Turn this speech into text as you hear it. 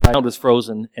ground was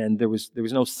frozen, and there was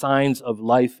no signs of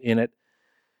life in it.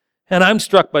 And I'm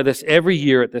struck by this every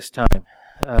year at this time.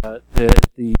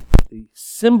 The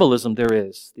symbolism there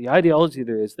is, the ideology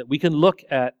there is, that we can look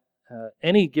at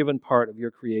any given part of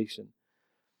your creation.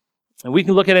 And we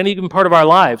can look at any given part of our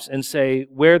lives and say,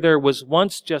 where there was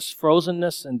once just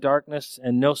frozenness and darkness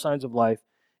and no signs of life,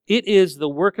 it is the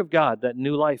work of God that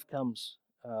new life comes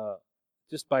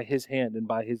just by His hand and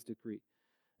by His decree.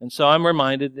 And so I'm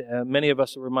reminded, many of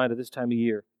us are reminded this time of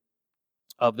year,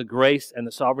 of the grace and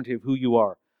the sovereignty of who you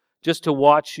are, just to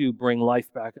watch you bring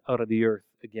life back out of the earth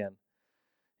again.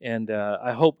 And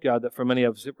I hope, God, that for many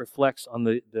of us it reflects on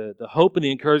the hope and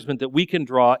the encouragement that we can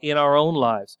draw in our own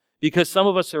lives. Because some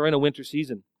of us are in a winter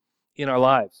season in our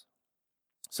lives.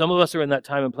 Some of us are in that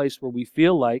time and place where we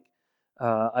feel like,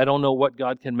 I don't know what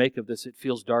God can make of this. It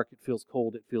feels dark, it feels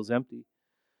cold, it feels empty.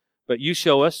 But you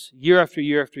show us, year after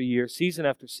year after year, season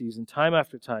after season, time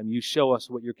after time, you show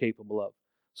us what you're capable of.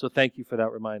 So thank you for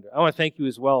that reminder. I want to thank you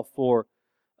as well for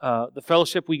the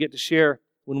fellowship we get to share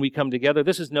when we come together.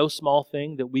 This is no small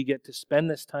thing that we get to spend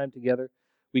this time together.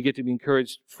 We get to be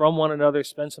encouraged from one another,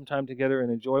 spend some time together,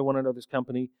 and enjoy one another's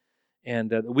company.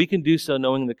 And we can do so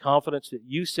knowing the confidence that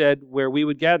you said where we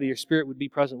would gather, your Spirit would be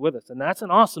present with us. And that's an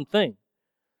awesome thing.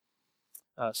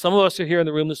 Some of us are here in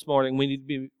the room this morning. We need to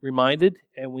be reminded,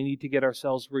 and we need to get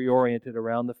ourselves reoriented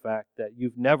around the fact that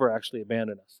you've never actually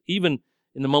abandoned us. Even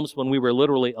in the moments when we were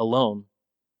literally alone,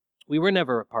 we were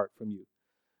never apart from you.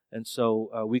 And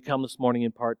so we come this morning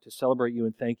in part to celebrate you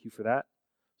and thank you for that.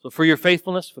 So for your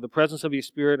faithfulness, for the presence of your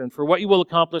Spirit, and for what you will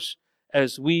accomplish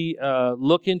as we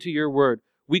look into your Word.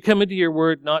 We come into your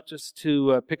Word not just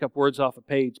to pick up words off a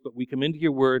page, but we come into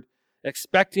your Word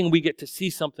expecting we get to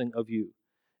see something of you.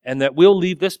 And that we'll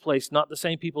leave this place not the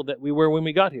same people that we were when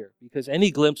we got here. Because any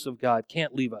glimpse of God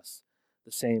can't leave us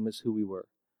the same as who we were.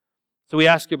 So we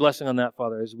ask your blessing on that,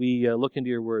 Father. As we look into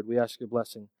your Word, we ask your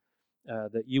blessing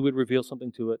that you would reveal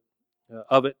something to it,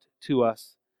 of it to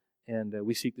us. And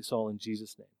we seek this all in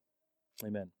Jesus' name.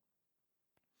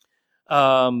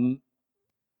 Amen.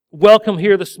 Welcome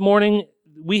here this morning.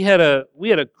 We had a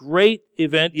great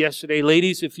event yesterday.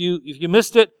 Ladies, if you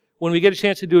missed it, when we get a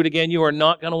chance to do it again, you are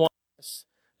not going to want to miss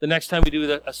the next time we do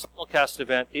a simulcast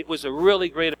event. It was a really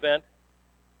great event.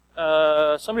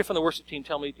 Somebody from the worship team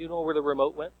tell me, do you know where the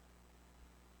remote went?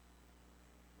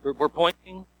 We're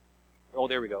pointing. Oh,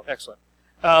 there we go. Excellent.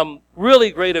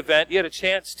 Really great event. You had a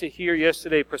chance to hear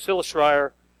yesterday Priscilla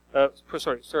Schreier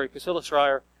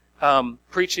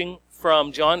preaching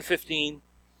from John 15.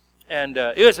 And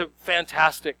it was a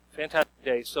fantastic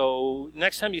day. So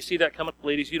next time you see that come up,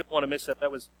 ladies, you don't want to miss that.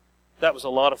 That was a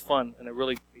lot of fun and a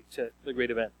really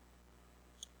great event.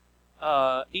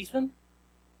 Ethan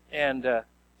and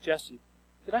Jesse,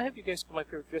 could I have you guys come up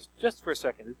here just for a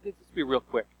second? Let's be real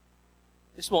quick.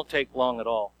 This won't take long at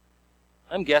all.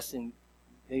 I'm guessing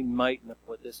they might know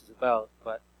what this is about,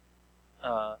 but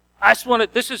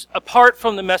this is apart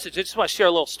from the message. I just want to share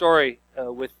a little story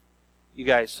with you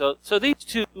guys. So these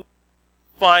two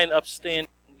fine, upstanding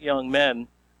young men,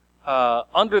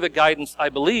 under the guidance, I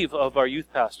believe, of our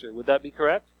youth pastor. Would that be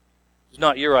correct? It was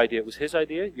not your idea. It was his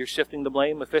idea. You're shifting the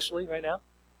blame officially right now.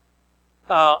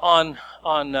 On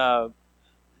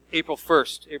April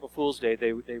 1st, April Fool's Day,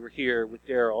 they were here with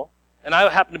Daryl. And I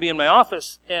happened to be in my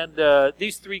office, and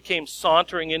these three came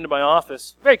sauntering into my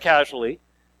office, very casually,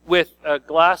 with a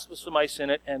glass with some ice in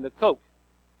it and a Coke.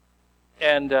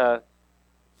 And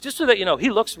just so that you know, he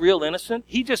looks real innocent.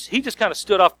 He just kind of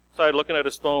stood off the side looking at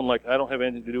his phone like, I don't have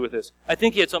anything to do with this. I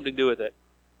think he had something to do with it.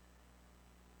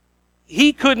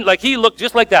 He looked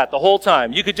just like that the whole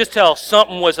time. You could just tell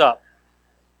something was up.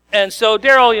 And so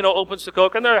Daryl, opens the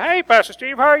Coke, and they're, hey, Pastor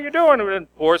Steve, how are you doing? And then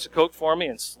pours the Coke for me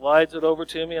and slides it over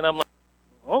to me, and I'm like,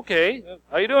 okay,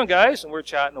 how you doing, guys? And we're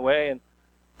chatting away, and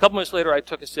a couple minutes later, I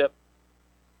took a sip.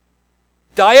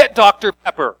 Diet Dr.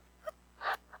 Pepper.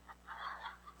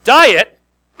 Diet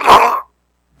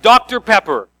Dr.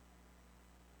 Pepper.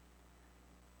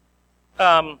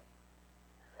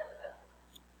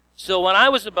 So when I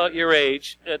was about your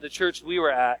age, at the church we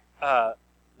were at,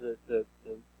 the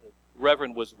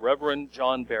Reverend was Reverend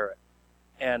John Barrett.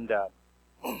 And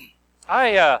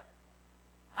I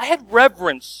had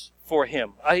reverence for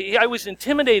him. I was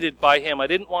intimidated by him. I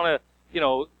didn't want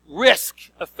to,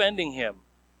 risk offending him.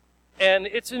 And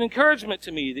it's an encouragement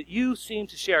to me that you seem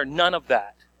to share none of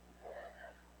that.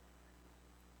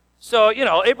 So,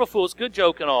 April Fool's, good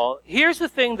joke and all. Here's the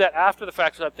thing that after the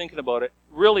fact, as I'm thinking about it,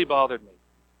 really bothered me.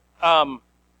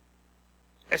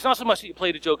 It's not so much that you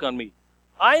played a joke on me.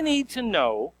 I need to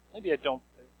know, maybe I don't,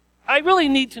 I really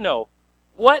need to know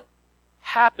what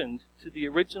happened to the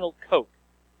original Coke.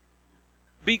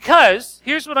 Because,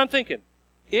 here's what I'm thinking.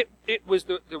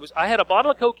 I had a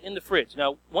bottle of Coke in the fridge.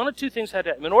 Now, one of two things had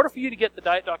to happen. In order for you to get the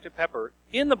Diet Dr. Pepper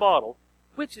in the bottle,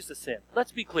 which is a sin.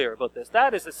 Let's be clear about this.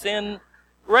 That is a sin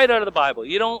right out of the Bible.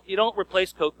 You don't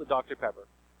replace Coke with Dr. Pepper.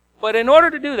 But in order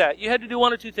to do that, you had to do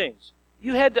one of two things.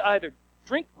 You had to either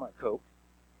drink my Coke,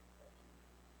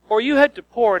 or you had to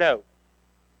pour it out.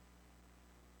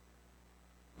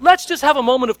 Let's just have a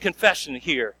moment of confession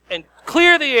here and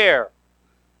clear the air.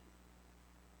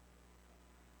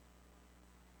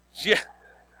 Yeah,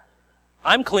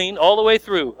 I'm clean all the way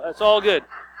through. That's all good.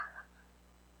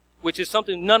 Which is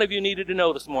something none of you needed to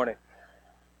know this morning.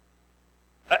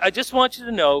 I just want you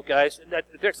to know, guys, that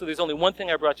actually there's only one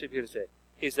thing I brought you up here to say,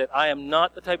 is that I am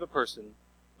not the type of person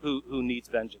who needs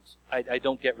vengeance. I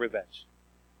don't get revenge.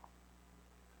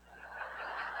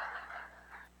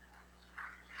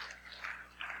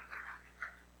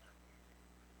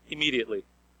 Immediately.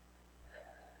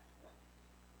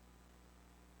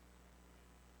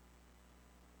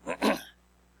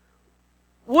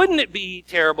 Wouldn't it be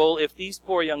terrible if these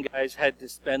poor young guys had to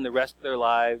spend the rest of their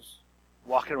lives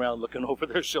walking around looking over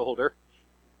their shoulder,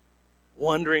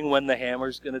 wondering when the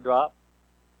hammer's going to drop?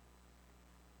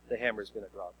 The hammer's going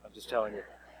to drop. I'm just telling you.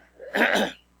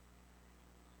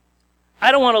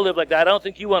 I don't want to live like that. I don't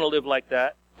think you want to live like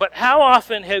that. But how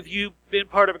often have you been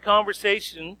part of a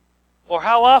conversation, or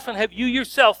how often have you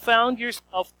yourself found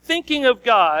yourself thinking of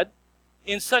God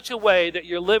in such a way that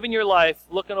you're living your life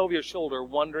looking over your shoulder,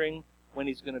 wondering when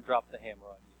He's going to drop the hammer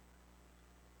on you?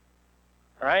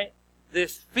 All right?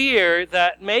 This fear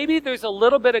that maybe there's a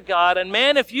little bit of God, and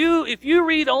man, if you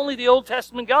read only the Old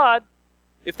Testament God,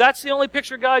 if that's the only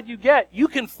picture of God you get, you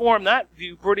can form that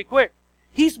view pretty quick.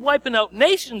 He's wiping out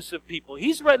nations of people.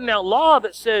 He's writing out law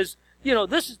that says,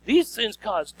 these sins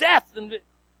cause death. And it's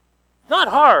not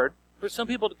hard for some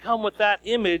people to come with that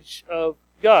image of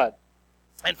God.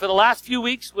 And for the last few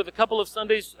weeks, with a couple of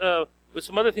Sundays, with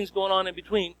some other things going on in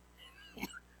between,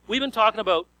 we've been talking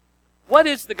about what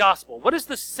is the gospel? What is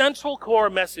the central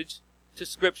core message to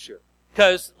Scripture?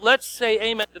 Because let's say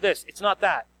amen to this. It's not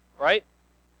that, right?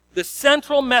 The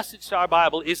central message to our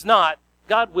Bible is not,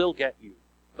 God will get you.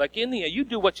 Like in the end, you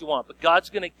do what you want, but God's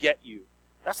going to get you.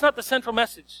 That's not the central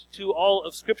message to all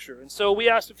of Scripture. And so we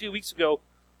asked a few weeks ago,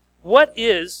 what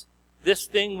is this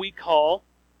thing we call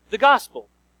the gospel?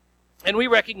 And we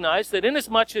recognize that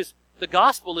inasmuch as the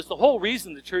gospel is the whole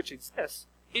reason the church exists,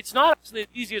 it's not as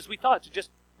easy as we thought to just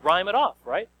rhyme it off,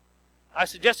 right? I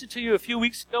suggested to you a few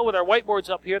weeks ago with our whiteboards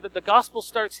up here that the gospel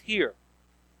starts here,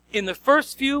 in the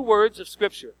first few words of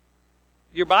Scripture.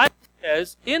 Your Bible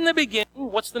says, in the beginning,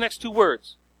 what's the next two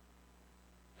words?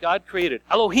 God created.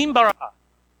 Elohim bara.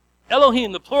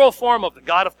 Elohim, the plural form of the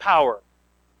God of power.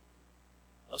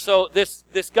 So this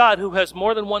God who has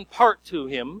more than one part to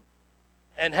Him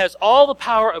and has all the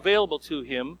power available to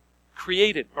Him,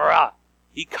 created, bara.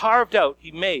 He carved out,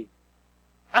 He made.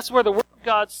 That's where the Word of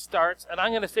God starts, and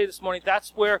I'm going to say this morning,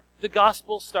 that's where the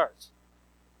gospel starts.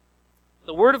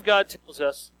 The Word of God tells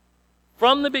us,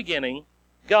 from the beginning,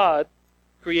 God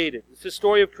created. It's the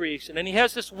story of creation. And He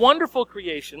has this wonderful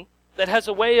creation that has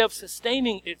a way of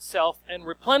sustaining itself and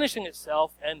replenishing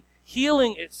itself and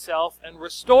healing itself and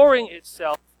restoring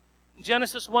itself. In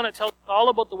Genesis 1, it tells us all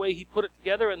about the way He put it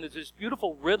together, and there's this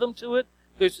beautiful rhythm to it.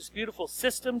 There's this beautiful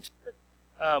system to it.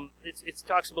 It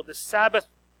talks about the Sabbath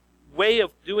way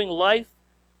of doing life.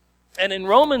 And in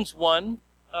Romans 1,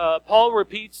 Paul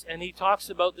repeats, and he talks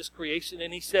about this creation,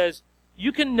 and he says,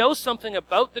 you can know something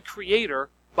about the Creator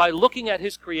by looking at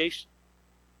His creation.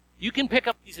 You can pick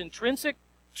up these intrinsic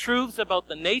truths about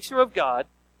the nature of God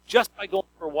just by going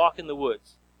for a walk in the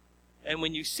woods. And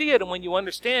when you see it and when you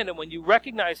understand and when you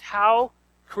recognize how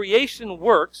creation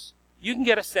works, you can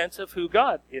get a sense of who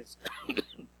God is.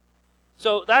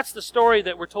 So that's the story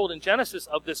that we're told in Genesis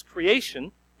of this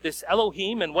creation, this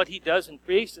Elohim and what He does in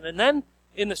creation. And then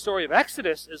in the story of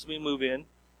Exodus, as we move in,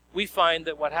 we find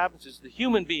that what happens is the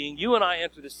human being, you and I,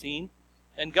 enter the scene,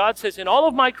 and God says, in all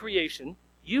of my creation,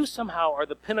 you somehow are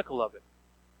the pinnacle of it.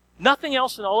 Nothing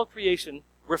else in all of creation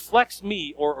reflects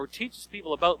me or teaches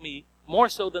people about me more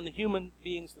so than the human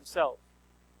beings themselves.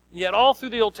 And yet all through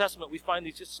the Old Testament we find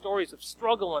these just stories of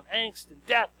struggle and angst and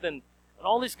death and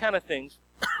all these kind of things.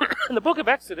 And the book of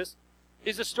Exodus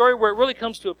is a story where it really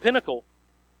comes to a pinnacle.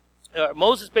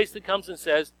 Moses basically comes and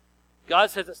says,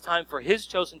 God says it's time for His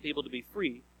chosen people to be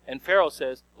free. And Pharaoh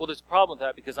says, well, there's a problem with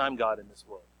that because I'm God in this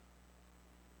world.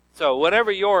 So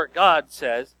whatever your God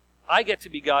says, I get to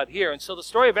be God here. And so the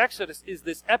story of Exodus is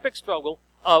this epic struggle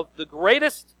of the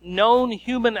greatest known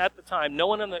human at the time. No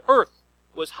one on the earth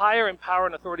was higher in power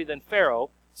and authority than Pharaoh,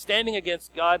 standing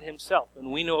against God Himself.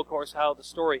 And we know, of course, how the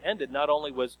story ended. Not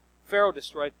only was Pharaoh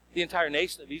destroyed, the entire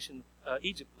nation of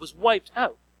Egypt was wiped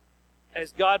out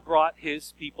as God brought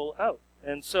his people out.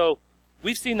 And so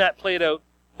we've seen that played out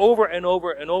over and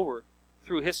over and over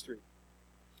through history.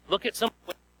 Look at some of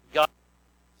what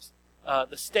God,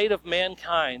 the state of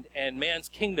mankind and man's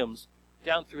kingdoms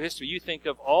down through history. You think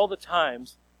of all the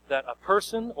times that a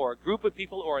person or a group of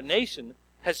people or a nation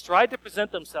has tried to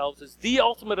present themselves as the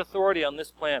ultimate authority on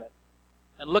this planet.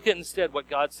 And look at instead what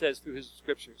God says through his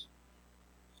scriptures.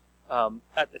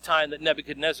 At the time that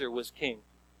Nebuchadnezzar was king.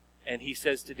 And he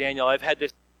says to Daniel, I've had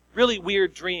this really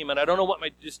weird dream, and I don't know what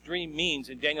this dream means.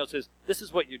 And Daniel says, this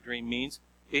is what your dream means.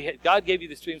 God gave you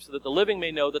this dream so that the living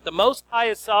may know that the Most High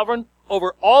is sovereign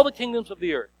over all the kingdoms of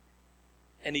the earth.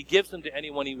 And he gives them to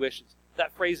anyone he wishes.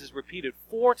 That phrase is repeated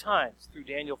 4 times through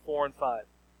Daniel 4 and 5.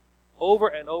 Over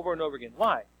and over and over again.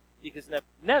 Why? Because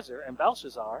Nebuchadnezzar and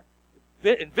Belshazzar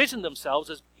envisioned themselves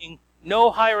as being no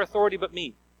higher authority but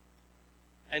me.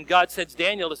 And God says,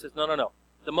 Daniel says, no.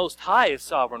 The Most High is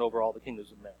sovereign over all the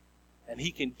kingdoms of men. And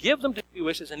he can give them to whom he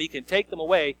wishes, and he can take them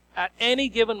away at any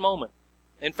given moment.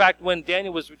 In fact, when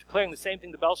Daniel was declaring the same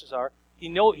thing to Belshazzar, he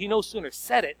no sooner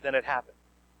said it than it happened.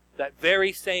 That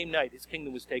very same night, his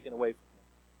kingdom was taken away from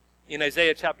him. In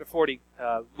Isaiah chapter 40,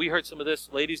 we heard some of this.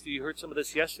 Ladies, you heard some of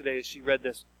this yesterday as she read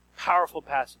this powerful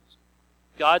passage.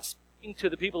 God speaking to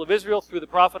the people of Israel through the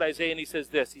prophet Isaiah, and he says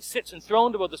this, he sits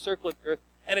enthroned above the circle of the earth,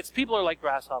 and its people are like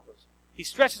grasshoppers. He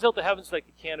stretches out the heavens like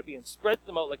a canopy and spreads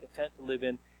them out like a tent to live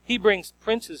in. He brings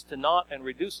princes to naught and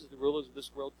reduces the rulers of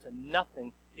this world to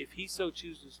nothing if he so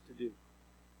chooses to do.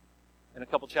 And a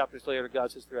couple chapters later,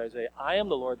 God says through Isaiah, I am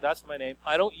the Lord, that's my name.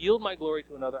 I don't yield my glory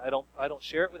to another. I don't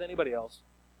share it with anybody else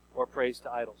or praise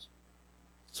to idols.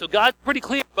 So God's pretty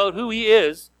clear about who he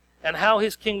is and how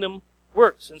his kingdom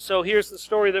works. And so here's the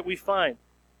story that we find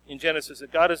in Genesis,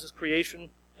 that God is his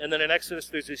creation, and then in Exodus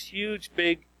there's this huge,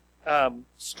 big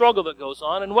struggle that goes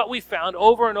on. And what we found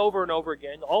over and over and over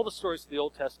again, all the stories of the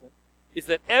Old Testament, is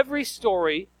that every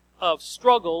story of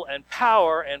struggle and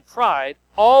power and pride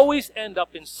always end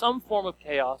up in some form of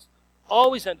chaos,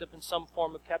 always end up in some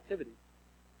form of captivity.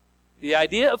 The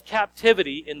idea of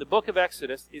captivity in the book of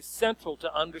Exodus is central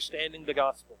to understanding the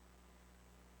gospel.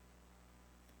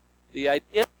 The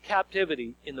idea of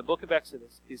captivity in the book of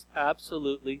Exodus is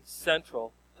absolutely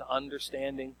central to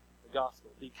understanding the gospel,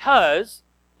 because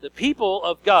the people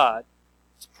of God,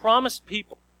 his promised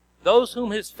people, those whom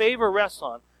his favor rests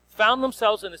on, found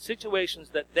themselves in situations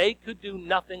that they could do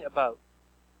nothing about.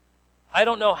 I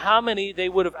don't know how many they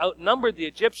would have outnumbered the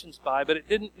Egyptians by, but it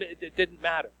didn't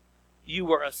matter. You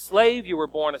were a slave, you were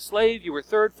born a slave, you were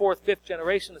 3rd, 4th, 5th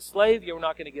generation a slave, you were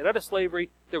not going to get out of slavery,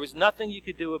 there was nothing you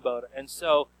could do about it. And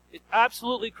so it's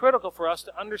absolutely critical for us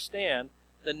to understand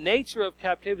the nature of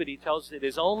captivity tells us it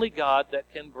is only God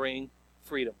that can bring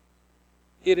freedom.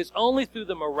 It is only through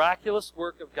the miraculous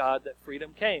work of God that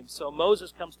freedom came. So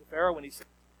Moses comes to Pharaoh when he says,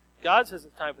 God says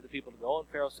it's time for the people to go, and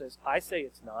Pharaoh says, I say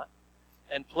it's not.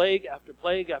 And plague after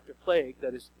plague after plague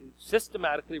that is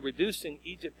systematically reducing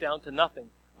Egypt down to nothing,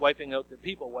 wiping out their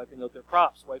people, wiping out their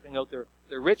crops, wiping out their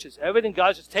riches. Everything,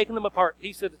 God's just taking them apart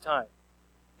piece at a time.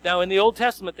 Now, in the Old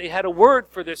Testament, they had a word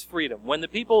for this freedom. When the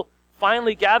people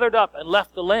finally gathered up and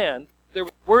left the land, there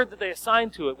was a word that they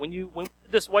assigned to it. When we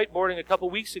did this whiteboarding a couple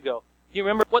weeks ago, you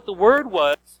remember what the word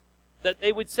was that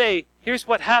they would say, here's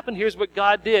what happened, here's what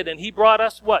God did, and he brought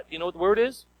us what? You know what the word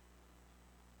is?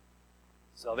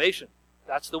 Salvation.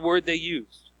 That's the word they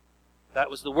used. That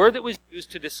was the word that was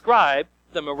used to describe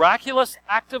the miraculous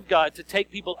act of God to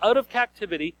take people out of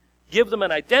captivity, give them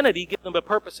an identity, give them a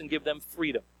purpose, and give them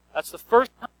freedom. That's the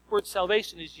first time the word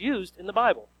salvation is used in the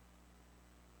Bible.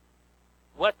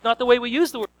 What? Not the way we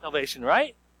use the word salvation,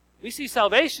 right? We see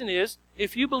salvation is,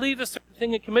 if you believe a certain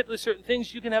thing and commit to certain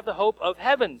things, you can have the hope of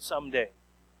heaven someday.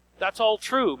 That's all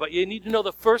true, but you need to know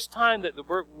the first time that the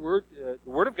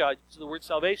word of God uses the word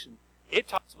salvation, it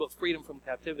talks about freedom from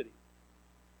captivity.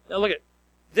 Now look at,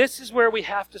 this is where we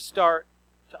have to start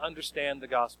to understand the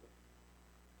gospel.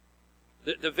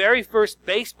 The very first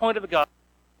base point of the gospel,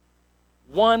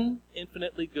 one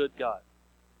infinitely good God.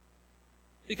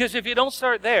 Because if you don't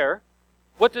start there,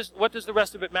 what does the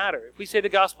rest of it matter? If we say the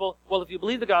gospel, well, if you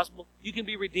believe the gospel, you can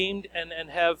be redeemed and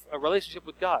have a relationship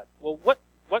with God. Well,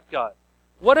 what God?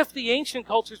 What if the ancient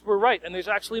cultures were right and there's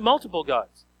actually multiple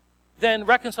gods? Then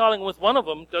reconciling with one of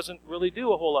them doesn't really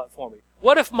do a whole lot for me.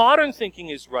 What if modern thinking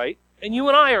is right and you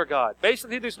and I are God?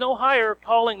 Basically, there's no higher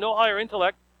calling, no higher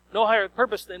intellect, no higher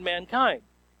purpose than mankind.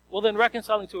 Well, then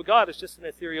reconciling to a God is just an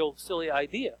ethereal, silly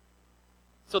idea.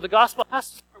 So the gospel has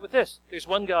to start with this. There's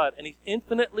one God, and he's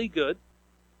infinitely good.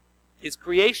 His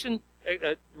creation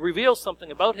reveals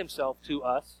something about himself to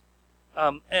us,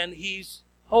 and he's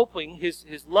hoping,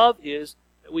 his love is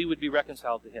that we would be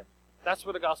reconciled to him. That's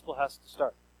where the gospel has to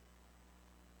start.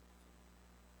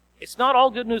 It's not all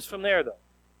good news from there, though.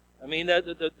 I mean,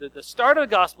 the start of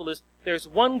the gospel is there's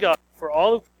one God for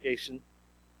all of creation,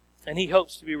 and he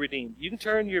hopes to be redeemed. You can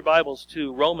turn your Bibles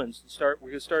to Romans and start. We're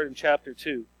going to start in chapter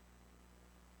 2.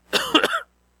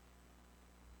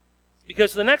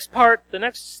 Because the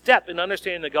next step in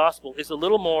understanding the gospel is a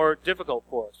little more difficult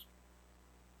for us.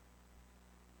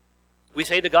 We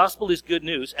say the gospel is good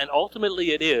news, and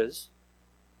ultimately it is,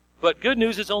 but good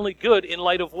news is only good in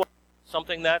light of what?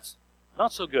 Something that's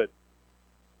not so good.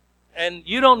 And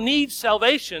you don't need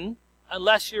salvation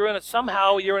unless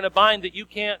somehow you're in a bind that you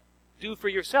can't do for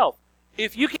yourself.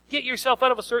 If you can get yourself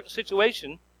out of a certain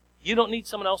situation, you don't need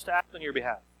someone else to act on your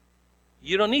behalf.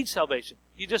 You don't need salvation.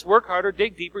 You just work harder,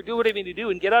 dig deeper, do whatever you need to do,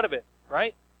 and get out of it,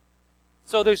 right?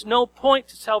 So there's no point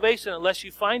to salvation unless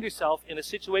you find yourself in a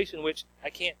situation in which I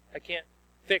can't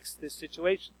fix this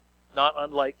situation. Not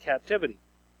unlike captivity.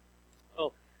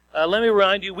 Let me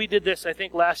remind you, we did this, I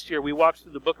think, last year. We walked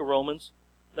through the book of Romans.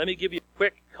 Let me give you a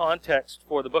quick context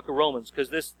for the book of Romans, because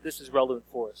this is relevant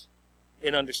for us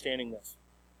in understanding this.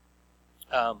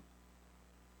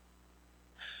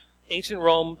 Ancient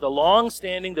Rome, the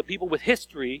long-standing, the people with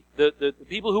history, the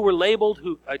people who were labeled,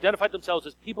 who identified themselves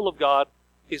as people of God,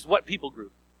 is what people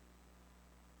group?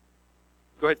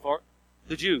 Go ahead, for it.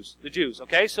 The Jews,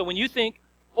 okay? So when you think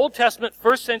Old Testament,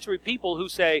 first century people who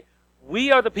say,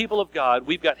 we are the people of God,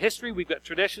 we've got history, we've got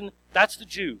tradition, that's the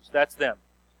Jews, that's them.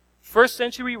 First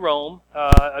century Rome,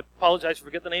 I apologize, I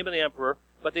forget the name of the emperor,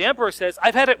 but the emperor says,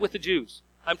 I've had it with the Jews.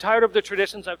 I'm tired of their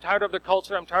traditions, I'm tired of their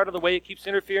culture, I'm tired of the way it keeps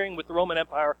interfering with the Roman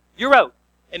Empire. You're out.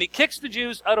 And he kicks the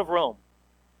Jews out of Rome.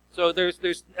 So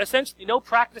there's essentially no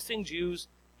practicing Jews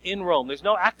in Rome. There's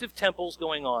no active temples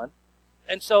going on.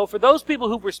 And so for those people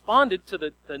who've responded to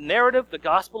the narrative, the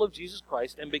gospel of Jesus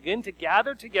Christ, and begin to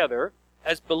gather together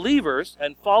as believers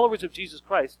and followers of Jesus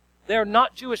Christ, they're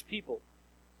not Jewish people.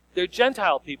 They're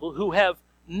Gentile people who have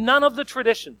none of the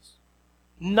traditions,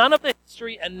 none of the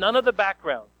history, and none of the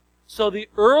background. So the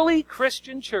early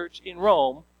Christian church in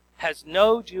Rome has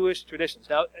no Jewish traditions.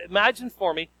 Now imagine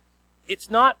for me, it's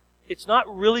not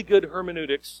really good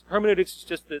hermeneutics. Hermeneutics is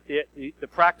just the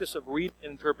practice of reading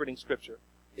and interpreting Scripture.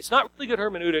 It's not really good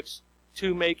hermeneutics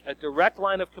to make a direct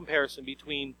line of comparison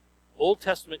between Old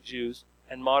Testament Jews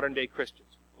and modern-day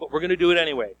Christians. But we're going to do it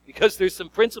anyway, because there's some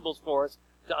principles for us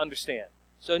to understand.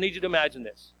 So I need you to imagine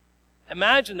this.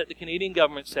 Imagine that the Canadian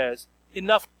government says,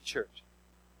 enough church.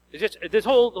 The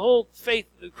whole faith,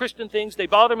 the Christian things, they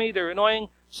bother me, they're annoying,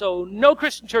 so no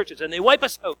Christian churches, and they wipe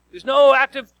us out. There's no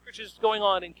active churches going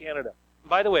on in Canada. And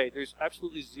by the way, there's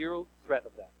absolutely zero threat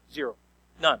of that. Zero.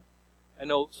 None. I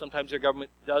know sometimes their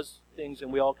government does things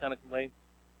and we all kind of complain.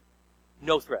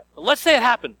 No threat. But let's say it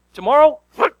happened. Tomorrow,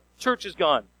 church is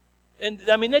gone. And,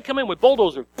 I mean, they come in with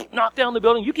bulldozers, knock down the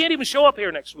building. You can't even show up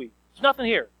here next week. There's nothing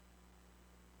here.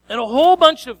 And a whole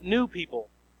bunch of new people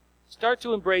start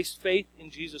to embrace faith in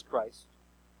Jesus Christ.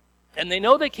 And they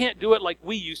know they can't do it like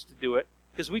we used to do it,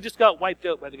 because we just got wiped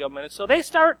out by the government. And so they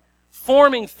start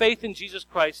forming faith in Jesus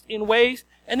Christ in ways,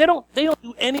 and they don't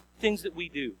do any things that we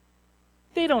do.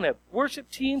 They don't have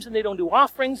worship teams, and they don't do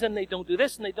offerings, and they don't do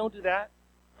this, and they don't do that.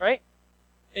 Right?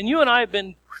 And you and I have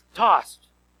been tossed.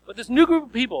 But this new group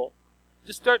of people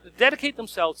just start to dedicate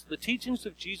themselves to the teachings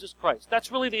of Jesus Christ.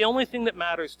 That's really the only thing that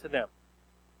matters to them.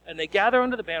 And they gather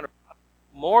under the banner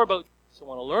more about Jesus. I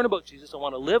want to learn about Jesus. I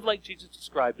want to live like Jesus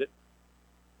described it.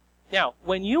 Now,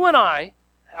 when you and I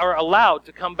are allowed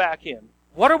to come back in,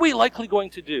 what are we likely going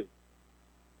to do?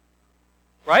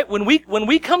 Right? When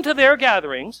we come to their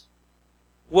gatherings,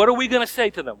 what are we going to say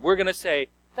to them? We're going to say,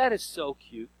 that is so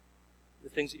cute, the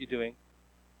things that you're doing.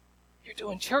 You're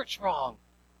doing church wrong.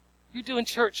 You're doing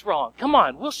church wrong. Come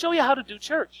on, we'll show you how to do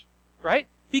church. Right?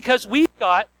 Because we've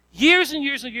got years and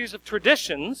years and years of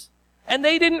traditions, and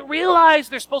they didn't realize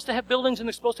they're supposed to have buildings, and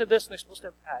they're supposed to have this, and they're supposed to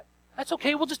have that. That's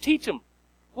okay, we'll just teach them.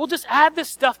 We'll just add this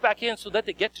stuff back in so that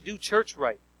they get to do church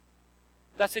right.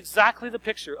 That's exactly the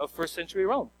picture of first century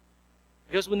Rome.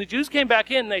 Because when the Jews came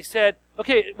back in, they said,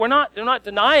 okay, they're not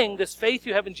denying this faith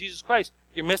you have in Jesus Christ.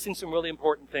 You're missing some really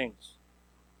important things.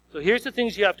 So here's the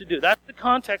things you have to do. That's the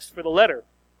context for the letter.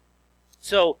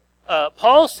 So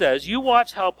Paul says, you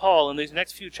watch how Paul, in these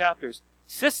next few chapters,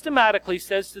 systematically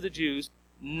says to the Jews,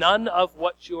 none of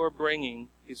what you're bringing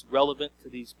is relevant to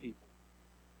these people.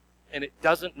 And it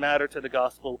doesn't matter to the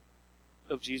gospel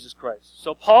of Jesus Christ.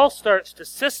 So Paul starts to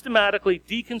systematically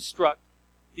deconstruct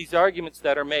these arguments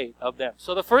that are made of them.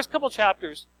 So the first couple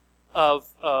chapters of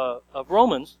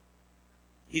Romans,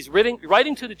 he's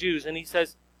writing to the Jews, and he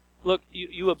says, look,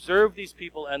 you observe these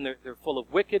people, and they're full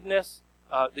of wickedness.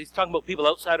 He's talking about people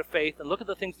outside of faith, and look at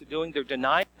the things they're doing. They're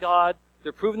denying God.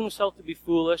 They're proving themselves to be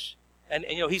foolish. And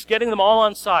he's getting them all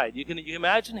on side. You can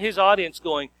imagine his audience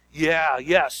going,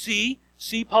 yeah, see,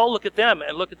 Paul, look at them,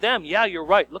 and look at them. Yeah, you're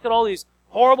right. Look at all these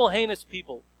horrible, heinous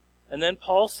people. And then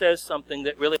Paul says something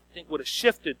that really, I think, would have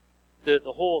shifted the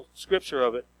whole scripture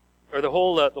of it, or the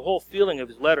whole feeling of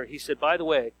his letter. He said, by the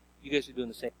way, you guys are doing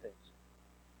the same things.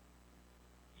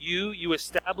 You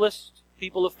established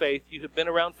people of faith. You have been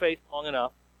around faith long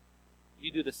enough.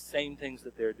 You do the same things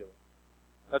that they're doing.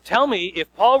 Now tell me,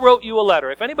 if Paul wrote you a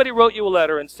letter, if anybody wrote you a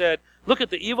letter and said, look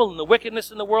at the evil and the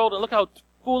wickedness in the world, and look how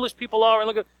foolish people are,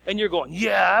 and you're going,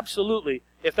 yeah, absolutely.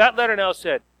 If that letter now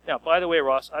said, now, by the way,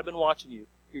 Ross, I've been watching you.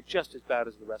 You're just as bad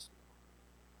as the rest of them.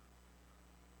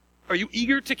 Are you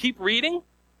eager to keep reading?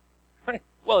 Right.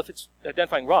 Well, if it's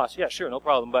identifying Ross, yeah, sure, no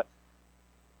problem. But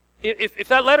if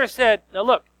that letter said, now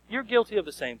look, you're guilty of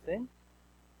the same thing,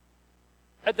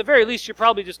 at the very least, you're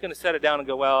probably just going to set it down and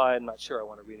go, well, I'm not sure I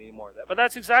want to read any more of that. But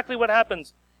that's exactly what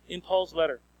happens in Paul's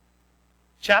letter.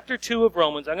 Chapter 2 of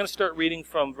Romans, I'm going to start reading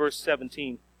from verse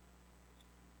 17.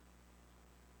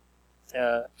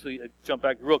 So you jump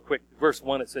back real quick. Verse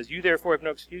 1, it says, you therefore have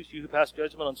no excuse, you who pass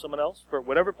judgment on someone else. For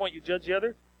whatever point you judge the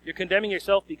other, you're condemning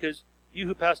yourself because you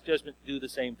who pass judgment do the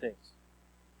same things.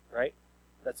 Right?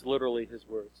 That's literally his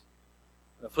words.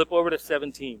 Now flip over to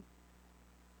 17.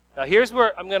 Now here's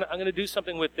where I'm gonna do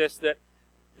something with this that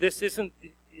this isn't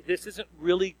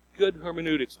really good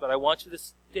hermeneutics, but I want you to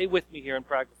stay with me here and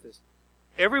practice this.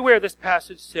 Everywhere this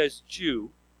passage says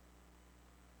Jew,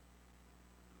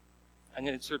 I'm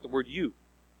going to insert the word you.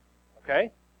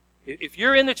 Okay? If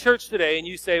you're in the church today and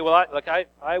you say, well,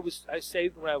 I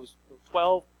saved when I was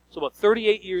 12, so about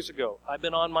 38 years ago, I've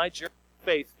been on my journey of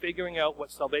faith, figuring out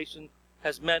what salvation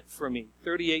has meant for me.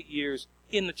 38 years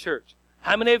in the church.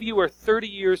 How many of you are 30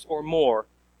 years or more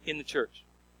in the church?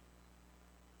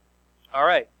 All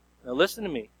right. Now listen to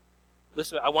me.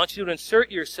 Listen, I want you to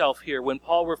insert yourself here when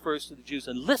Paul refers to the Jews,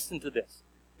 and listen to this,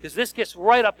 because this gets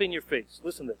right up in your face.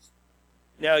 Listen to this.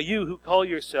 Now you who call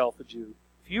yourself a Jew,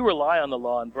 if you rely on the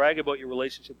law and brag about your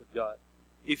relationship with God,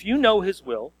 if you know his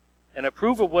will and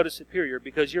approve of what is superior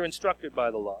because you're instructed by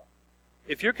the law,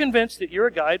 if you're convinced that you're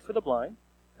a guide for the blind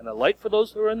and a light for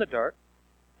those who are in the dark,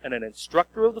 and an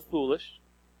instructor of the foolish,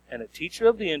 and a teacher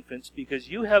of the infants, because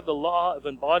you have the law of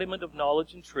embodiment of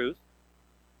knowledge and truth.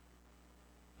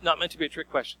 Not meant to be a trick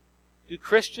question. Do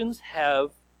Christians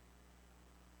have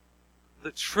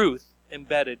the truth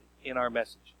embedded in our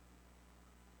message?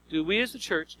 Do we as a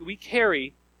church, do we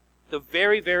carry the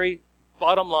very, very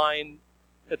bottom line,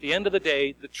 at the end of the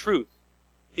day, the truth?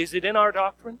 Is it in our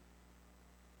doctrine?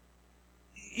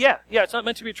 Yeah, it's not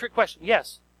meant to be a trick question.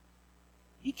 Yes.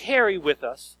 We carry with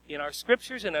us, in our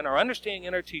scriptures and in our understanding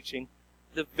and our teaching,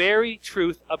 the very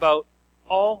truth about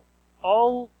all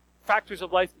factors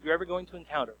of life that you're ever going to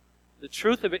encounter. The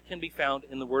truth of it can be found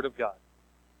in the Word of God.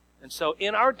 And so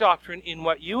in our doctrine, in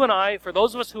what you and I, for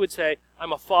those of us who would say,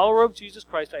 I'm a follower of Jesus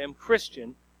Christ, I am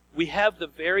Christian, we have the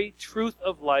very truth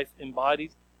of life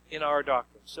embodied in our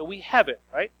doctrine. So we have it,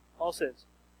 right? Paul says,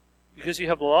 because you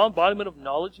have the law embodiment of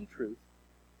knowledge and truth,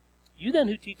 you then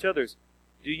who teach others,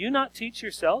 do you not teach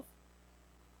yourself?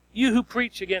 You who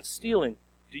preach against stealing,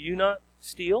 do you not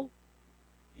steal?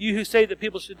 You who say that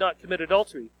people should not commit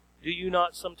adultery, do you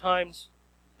not sometimes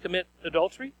commit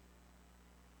adultery?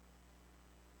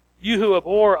 You who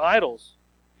abhor idols,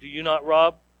 do you not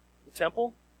rob the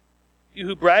temple? You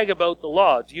who brag about the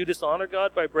law, do you dishonor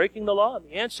God by breaking the law? And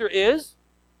the answer is,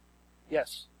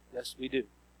 yes. Yes, we do.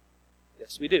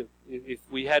 Yes, we do. If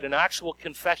we had an actual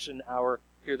confession hour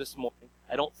here this morning,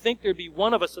 I don't think there'd be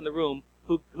one of us in the room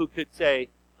who could say,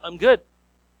 I'm good.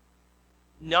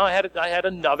 Now I had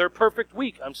another perfect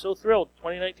week. I'm so thrilled.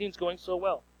 2019 is going so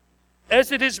well.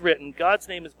 As it is written, God's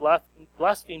name is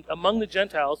blasphemed among the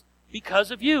Gentiles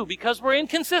because of you, because we're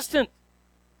inconsistent,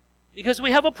 because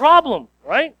we have a problem,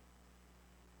 right?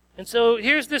 And so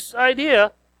here's this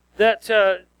idea that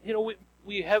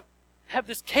we have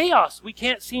this chaos we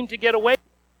can't seem to get away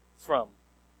from.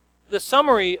 The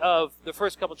summary of the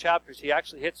first couple chapters, he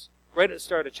actually hits right at the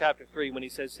start of chapter 3 when he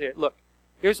says here, look,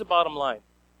 here's the bottom line.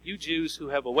 You Jews who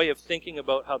have a way of thinking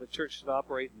about how the church should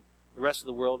operate and the rest of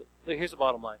the world, here's the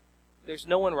bottom line. There's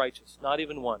no one righteous, not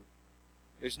even one.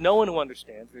 There's no one who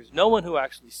understands. There's no one who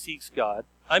actually seeks God.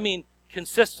 I mean,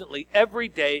 consistently, every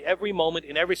day, every moment,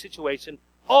 in every situation,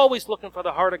 always looking for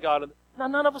the heart of God. Now,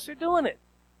 none of us are doing it.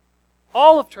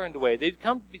 All have turned away. They've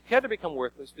had to become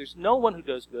worthless. There's no one who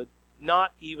does good,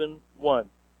 not even one.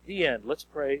 The end. Let's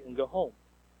pray and go home.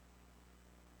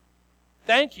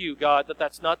 Thank you, God, that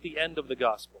that's not the end of the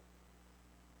gospel.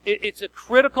 It's a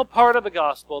critical part of the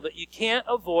gospel that you can't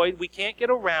avoid, we can't get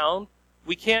around,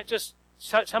 we can't just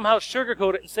somehow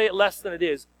sugarcoat it and say it less than it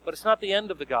is, but it's not the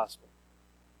end of the gospel.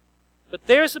 But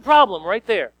there's the problem right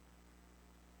there.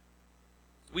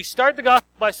 We start the gospel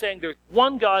by saying there's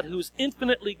one God who is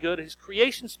infinitely good. His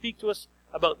creation speaks to us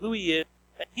about who He is,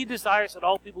 and He desires that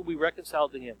all people be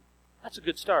reconciled to Him. That's a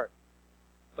good start.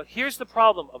 But here's the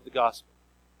problem of the gospel.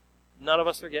 None of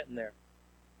us are getting there.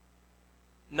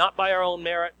 Not by our own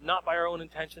merit, not by our own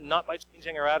intention, not by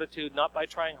changing our attitude, not by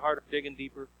trying harder, digging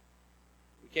deeper.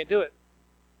 We can't do it.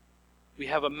 We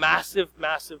have a massive,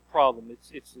 massive problem.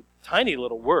 It's a tiny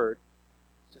little word.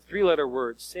 It's a 3-letter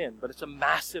word, sin, but it's a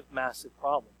massive, massive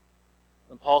problem.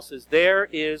 And Paul says, there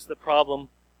is the problem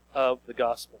of the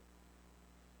gospel.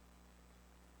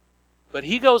 But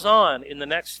he goes on in the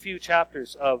next few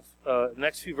chapters of,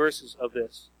 next few verses of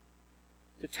this,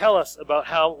 to tell us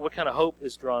about what kind of hope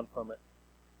is drawn from it.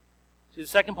 See, the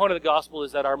second point of the gospel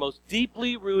is that our most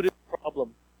deeply rooted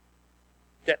problem,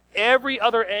 that every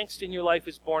other angst in your life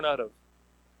is born out of,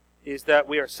 is that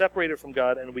we are separated from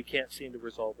God and we can't seem to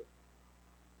resolve it.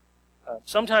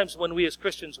 Sometimes when we as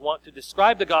Christians want to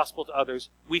describe the gospel to others,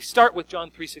 we start with John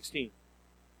 3:16.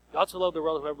 God so loved the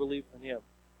world, whoever believes in Him.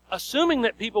 Assuming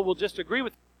that people will just agree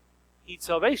with need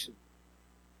salvation.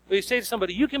 But you say to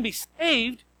somebody, you can be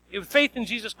saved with faith in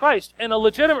Jesus Christ, and a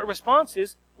legitimate response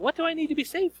is, what do I need to be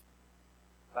saved?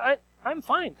 I'm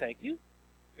fine, thank you.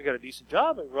 I've got a decent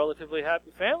job, a relatively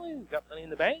happy family, I've got money in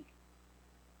the bank.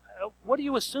 What are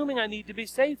you assuming I need to be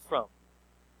saved from?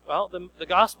 Well, the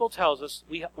gospel tells us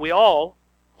we all,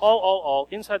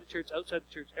 inside the church, outside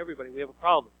the church, everybody, we have a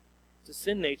problem. It's a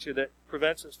sin nature that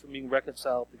prevents us from being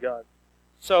reconciled to God.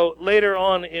 So later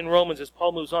on in Romans, as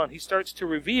Paul moves on, he starts to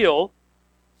reveal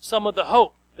some of the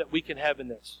hope that we can have in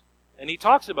this. And he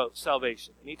talks about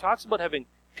salvation. And he talks about having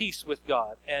peace with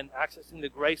God and accessing the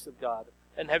grace of God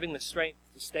and having the strength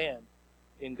to stand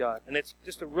in God. And it's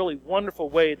just a really wonderful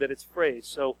way that it's phrased.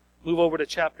 So move over to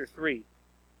chapter 3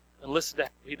 and listen to how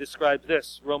he describes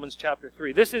this, Romans chapter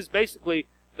 3. This is basically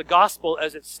the gospel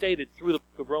as it's stated through the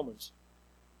book of Romans.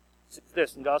 It's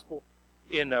this in gospel.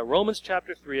 In Romans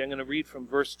chapter 3, I'm going to read from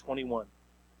verse 21.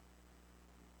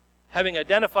 Having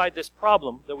identified this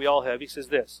problem that we all have, he says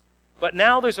this, but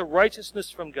now there's a righteousness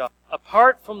from God,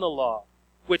 apart from the law,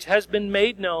 which has been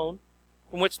made known,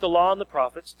 from which the law and the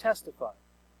prophets testify.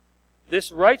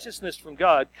 This righteousness from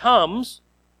God comes,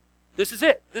 this is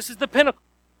it, this is the pinnacle,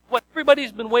 what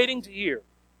everybody's been waiting to hear,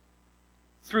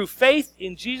 through faith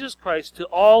in Jesus Christ to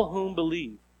all whom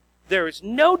believe. There is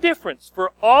no difference,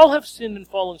 for all have sinned and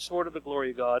fallen short of the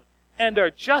glory of God, and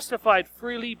are justified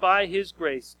freely by His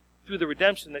grace through the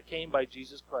redemption that came by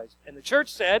Jesus Christ. And the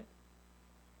church said,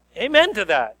 amen to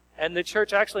that. And the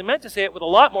church actually meant to say it with a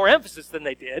lot more emphasis than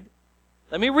they did.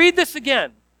 Let me read this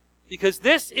again, because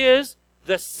this is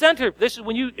the center. This is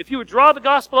if you would draw the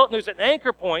gospel out and there's an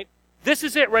anchor point, this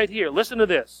is it right here. Listen to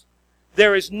this.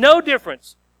 There is no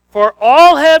difference, for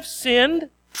all have sinned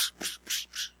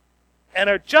and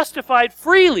are justified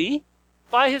freely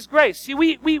by His grace. See,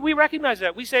 we recognize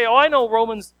that. We say, I know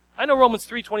Romans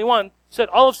 3:21 said,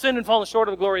 all have sinned and fallen short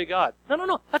of the glory of God.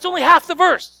 No. That's only half the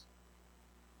verse.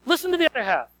 Listen to the other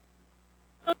half.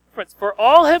 No difference. For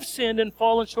all have sinned and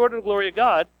fallen short of the glory of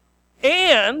God,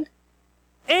 and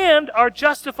are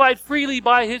justified freely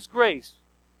by His grace.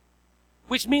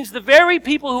 Which means the very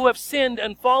people who have sinned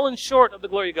and fallen short of the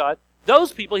glory of God,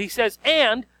 those people, he says,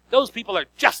 and those people are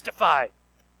justified.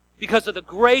 Because of the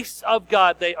grace of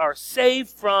God, they are saved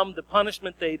from the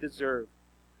punishment they deserve.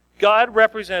 God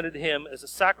presented him as a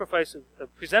sacrifice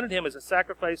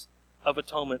of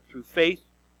atonement through faith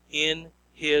in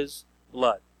His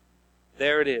blood.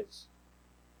 There it is.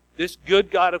 This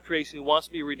good God of creation who wants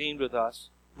to be redeemed with us,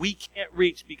 we can't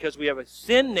reach because we have a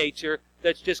sin nature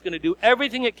that's just going to do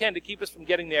everything it can to keep us from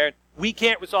getting there. We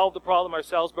can't resolve the problem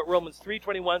ourselves, but Romans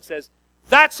 3:21 says,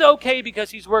 that's okay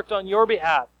because He's worked on your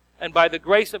behalf. And by the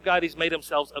grace of God, He's made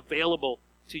Himself available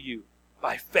to you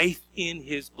by faith in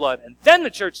His blood. And then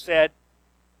the church said,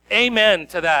 amen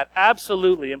to that.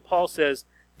 Absolutely. And Paul says,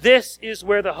 this is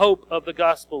where the hope of the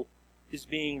gospel is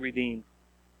being redeemed.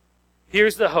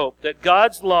 Here's the hope, that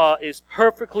God's law is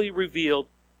perfectly revealed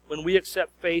when we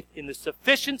accept faith in the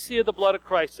sufficiency of the blood of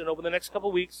Christ. And over the next couple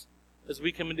of weeks, as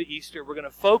we come into Easter, we're going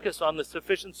to focus on the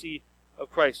sufficiency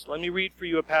of Christ. Let me read for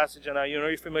you a passage, and I know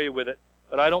you're familiar with it.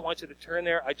 But I don't want you to turn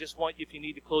there. I just want you, if you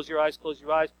need to close your eyes, close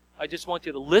your eyes. I just want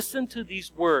you to listen to these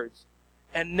words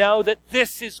and know that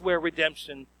this is where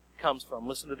redemption comes from.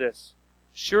 Listen to this.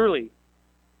 Surely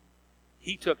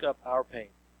He took up our pain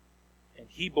and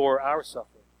He bore our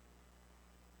suffering.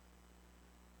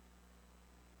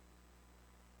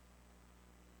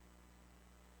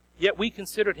 Yet we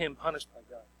considered him punished by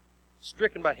God,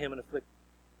 stricken by him and afflicted.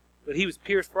 But he was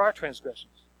pierced for our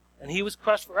transgressions, and he was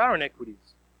crushed for our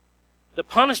iniquities. The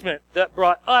punishment that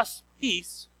brought us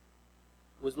peace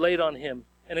was laid on him,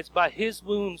 and it's by his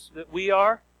wounds that we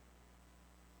are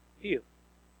healed.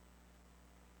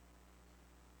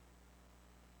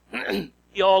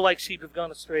 We all like sheep have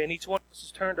gone astray, and each one of us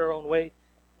has turned our own way.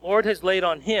 The Lord has laid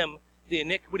on him the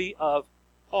iniquity of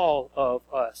all of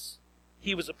us.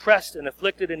 He was oppressed and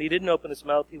afflicted, and he didn't open his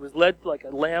mouth. He was led like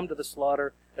a lamb to the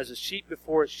slaughter, as a sheep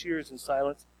before its shears in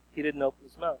silence. He didn't open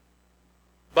his mouth.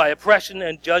 By oppression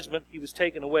and judgment he was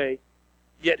taken away.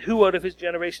 Yet who out of his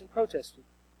generation protested?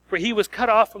 For he was cut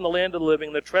off from the land of the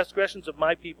living. The transgressions of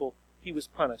my people he was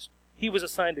punished. He was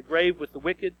assigned a grave with the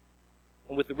wicked,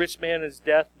 and with the rich man in his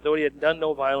death, though he had done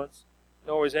no violence,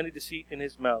 nor was any deceit in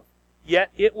his mouth.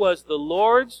 Yet it was the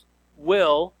Lord's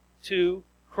will to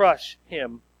crush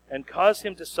him and cause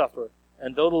him to suffer,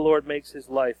 and though the Lord makes his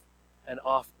life an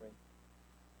offering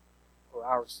for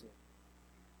our sin.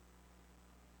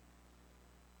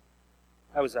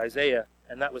 That was Isaiah,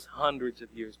 and that was hundreds of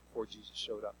years before Jesus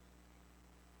showed up.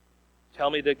 Tell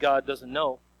me that God doesn't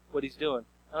know what he's doing.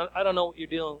 I don't know what you're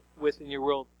dealing with in your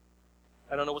world.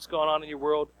 I don't know what's going on in your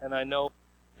world, and I know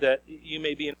that you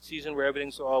may be in a season where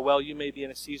everything's all well. You may be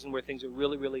in a season where things are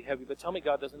really, really heavy. But tell me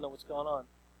God doesn't know what's going on.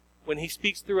 When he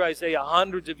speaks through Isaiah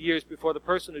hundreds of years before the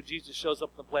person of Jesus shows up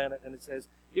on the planet, and it says,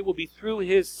 it will be through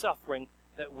his suffering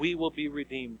that we will be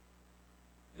redeemed.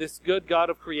 This good God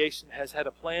of creation has had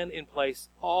a plan in place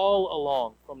all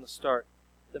along from the start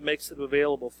that makes it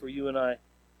available for you and I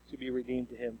to be redeemed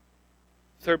to him.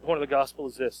 The third point of the gospel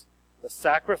is this: the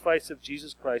sacrifice of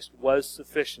Jesus Christ was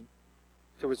sufficient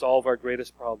to resolve our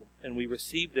greatest problem, and we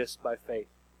receive this by faith.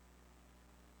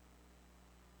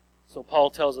 So Paul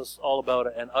tells us all about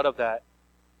it, and out of that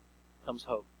comes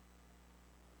hope.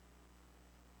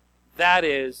 That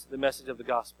is the message of the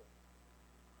gospel.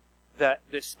 That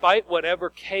despite whatever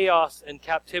chaos and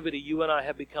captivity you and I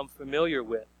have become familiar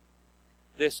with,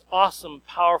 this awesome,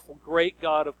 powerful, great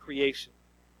God of creation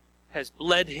has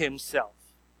bled himself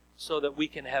so that we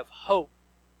can have hope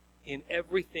in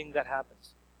everything that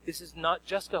happens. This is not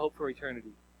just a hope for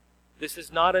eternity. This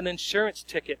is not an insurance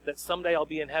ticket that someday I'll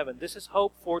be in heaven. This is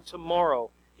hope for tomorrow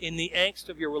in the angst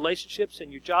of your relationships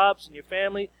and your jobs and your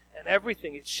family and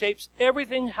everything. It shapes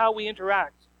everything how we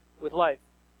interact with life.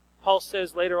 Paul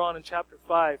says later on in chapter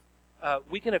 5,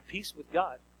 we can have peace with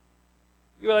God.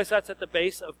 You realize that's at the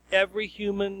base of every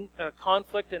human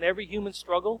conflict and every human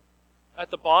struggle? At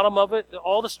the bottom of it,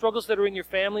 all the struggles that are in your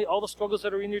family, all the struggles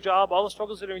that are in your job, all the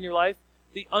struggles that are in your life,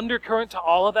 the undercurrent to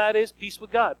all of that is peace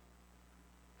with God.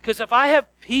 Because if I have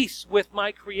peace with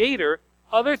my Creator,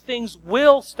 other things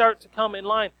will start to come in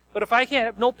line. But if I can't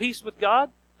have no peace with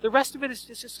God, the rest of it is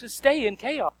just to stay in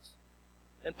chaos.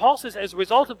 And Paul says, as a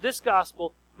result of this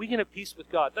gospel, we can have peace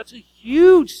with God. That's a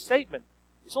huge statement.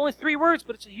 It's only 3 words,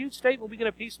 but it's a huge statement. We can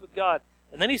have peace with God.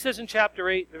 And then he says in chapter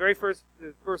 8, the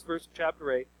first verse of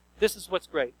chapter 8, this is what's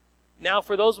great. Now,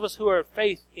 for those of us who are of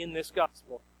faith in this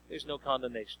gospel, there's no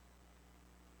condemnation.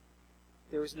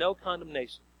 There is no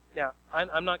condemnation. Now,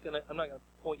 I'm not going to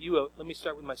point you out. Let me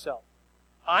start with myself.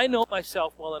 I know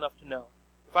myself well enough to know.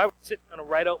 If I were to sit down and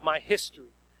write out my history,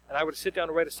 and I were to sit down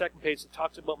and write a second page that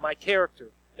talks about my character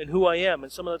and who I am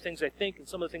and some of the things I think and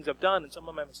some of the things I've done and some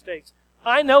of my mistakes,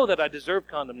 I know that I deserve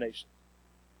condemnation.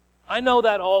 I know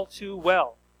that all too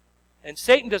well. And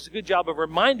Satan does a good job of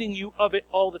reminding you of it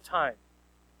all the time.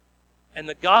 And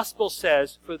the gospel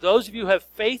says, for those of you who have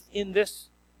faith in this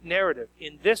narrative,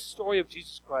 in this story of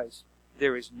Jesus Christ,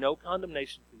 there is no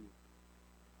condemnation for you.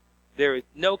 There is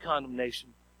no condemnation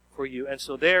for you. And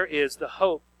so there is the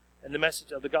hope and the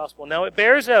message of the gospel. Now it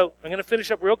bears out, I'm going to finish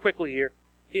up real quickly here,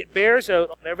 it bears out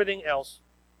on everything else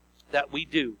that we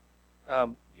do.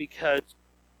 Because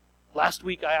last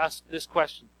week I asked this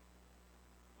question.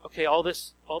 Okay, all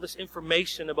this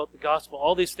information about the gospel,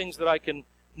 all these things that I can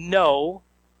know,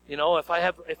 you know, if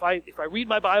I read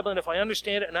my Bible and if I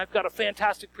understand it and I've got a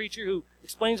fantastic preacher who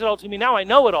explains it all to me, now I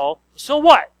know it all. So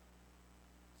what?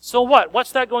 So what?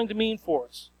 What's that going to mean for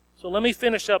us? So let me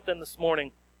finish up then this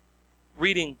morning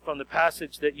reading from the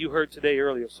passage that you heard today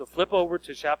earlier. So flip over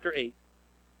to chapter 8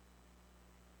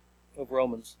 of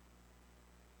Romans.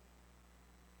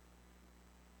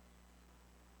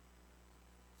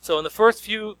 So in the first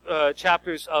few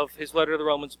chapters of his letter to the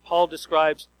Romans, Paul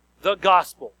describes the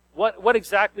gospel. What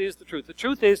exactly is the truth? The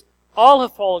truth is, all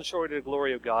have fallen short of the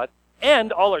glory of God,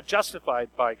 and all are justified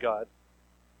by God,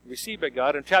 received by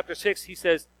God. In chapter 6, he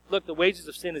says, look, the wages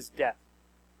of sin is death,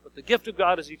 but the gift of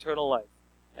God is eternal life.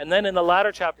 And then in the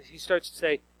latter chapters, he starts to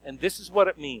say, and this is what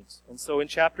it means. And so in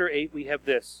chapter 8, we have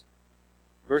this.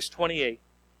 Verse 28.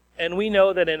 And we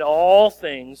know that in all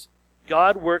things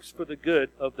God works for the good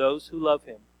of those who love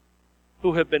him,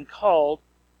 who have been called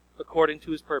according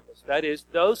to his purpose. That is,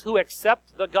 those who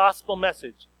accept the gospel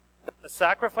message. The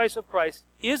sacrifice of Christ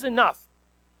is enough.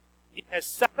 It has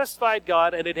satisfied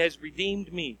God and it has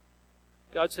redeemed me.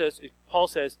 Paul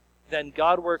says, then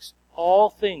God works all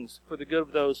things for the good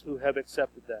of those who have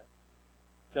accepted that.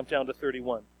 Jump down to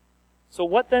 31. So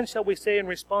what then shall we say in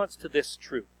response to this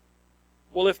truth?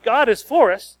 Well, if God is for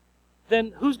us,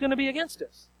 then who's going to be against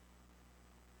us?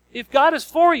 If God is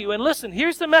for you, and listen,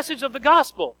 here's the message of the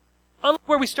gospel. Unlike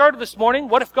where we started this morning,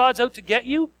 what if God's out to get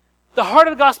you? The heart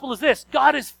of the gospel is this: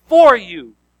 God is for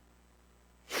you.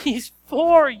 He's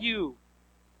for you.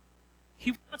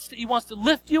 He wants to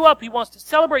lift you up. He wants to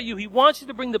celebrate you. He wants you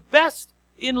to bring the best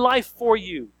in life for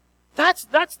you. That's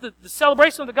the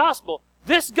celebration of the gospel.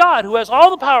 This God who has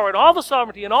all the power and all the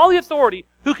sovereignty and all the authority,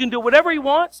 who can do whatever he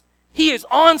wants, he is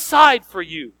on side for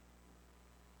you.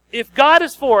 If God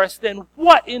is for us, then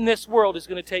what in this world is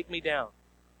going to take me down?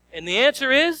 And the answer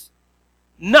is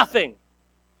nothing.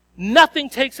 Nothing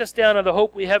takes us down on the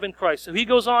hope we have in Christ. So he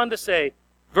goes on to say,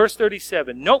 verse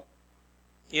 37, nope.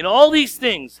 In all these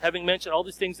things, having mentioned all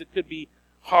these things that could be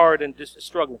hard and just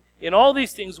struggling, in all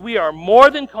these things we are more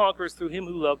than conquerors through him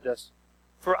who loved us.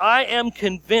 For I am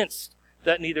convinced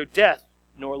that neither death,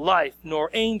 nor life, nor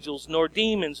angels, nor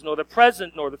demons, nor the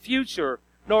present, nor the future,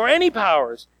 nor any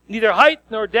powers, neither height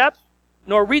nor depth,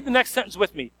 nor read the next sentence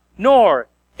with me, nor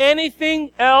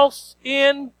anything else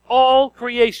in all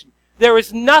creation. There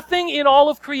is nothing in all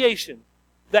of creation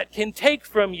that can take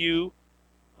from you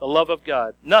the love of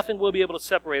God. Nothing will be able to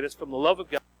separate us from the love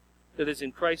of God that is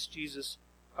in Christ Jesus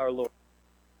our Lord.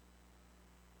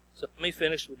 So let me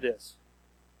finish with this.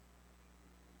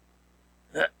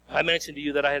 I mentioned to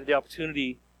you that I had the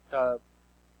opportunity,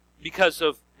 because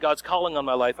of God's calling on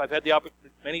my life, I've had the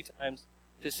opportunity many times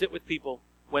to sit with people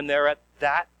when they're at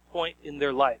that point in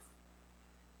their life.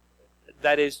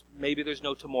 That is, maybe there's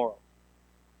no tomorrow.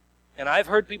 And I've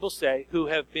heard people say, who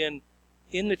have been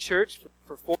in the church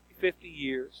for 40, 50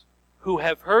 years, who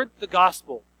have heard the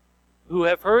gospel, who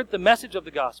have heard the message of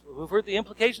the gospel, who have heard the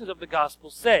implications of the gospel,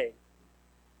 say,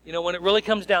 when it really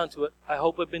comes down to it, I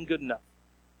hope I've been good enough.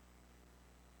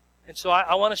 And so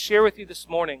I want to share with you this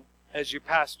morning, as your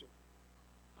pastor,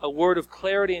 a word of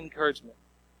clarity and encouragement.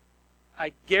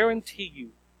 I guarantee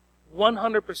you,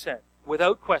 100%,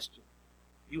 without question,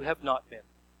 you have not been.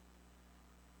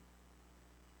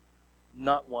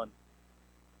 Not one.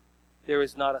 There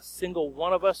is not a single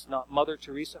one of us, not Mother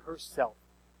Teresa herself,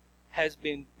 has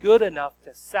been good enough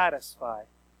to satisfy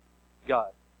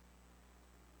God.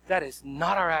 That is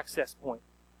not our access point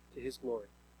to his glory.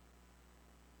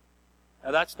 Now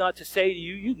that's not to say to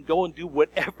you, you can go and do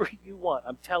whatever you want.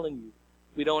 I'm telling you,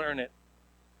 we don't earn it.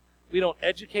 We don't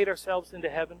educate ourselves into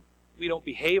heaven. We don't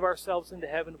behave ourselves into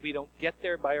heaven. We don't get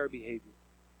there by our behavior.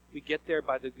 We get there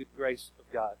by the good grace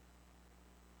of God.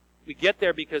 We get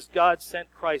there because God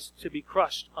sent Christ to be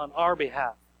crushed on our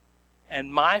behalf.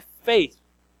 And my faith,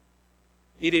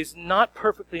 it is not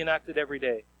perfectly enacted every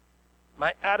day.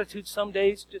 My attitude some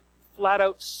days just flat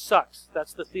out sucks.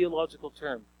 That's the theological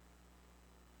term.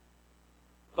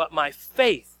 But my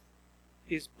faith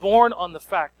is born on the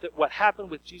fact that what happened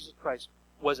with Jesus Christ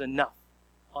was enough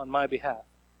on my behalf.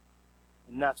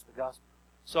 And that's the gospel.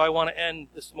 So I want to end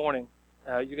this morning.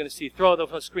 You're going to see, throw it up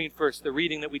on the screen first, the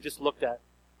reading that we just looked at.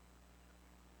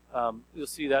 You'll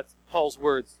see that's Paul's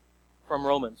words from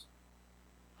Romans.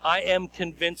 I am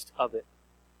convinced of it.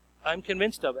 I'm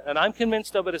convinced of it. And I'm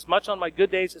convinced of it as much on my good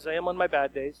days as I am on my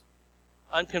bad days.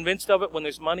 I'm convinced of it when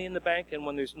there's money in the bank and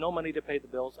when there's no money to pay the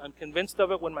bills. I'm convinced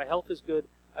of it when my health is good.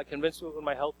 I'm convinced of it when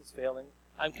my health is failing.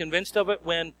 I'm convinced of it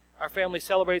when our family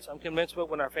celebrates. I'm convinced of it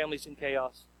when our family's in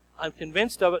chaos. I'm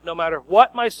convinced of it no matter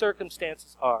what my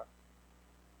circumstances are,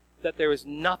 that there is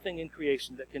nothing in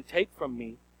creation that can take from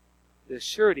me the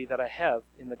surety that I have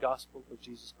in the gospel of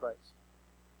Jesus Christ.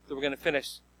 So we're going to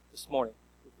finish this morning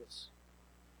with this.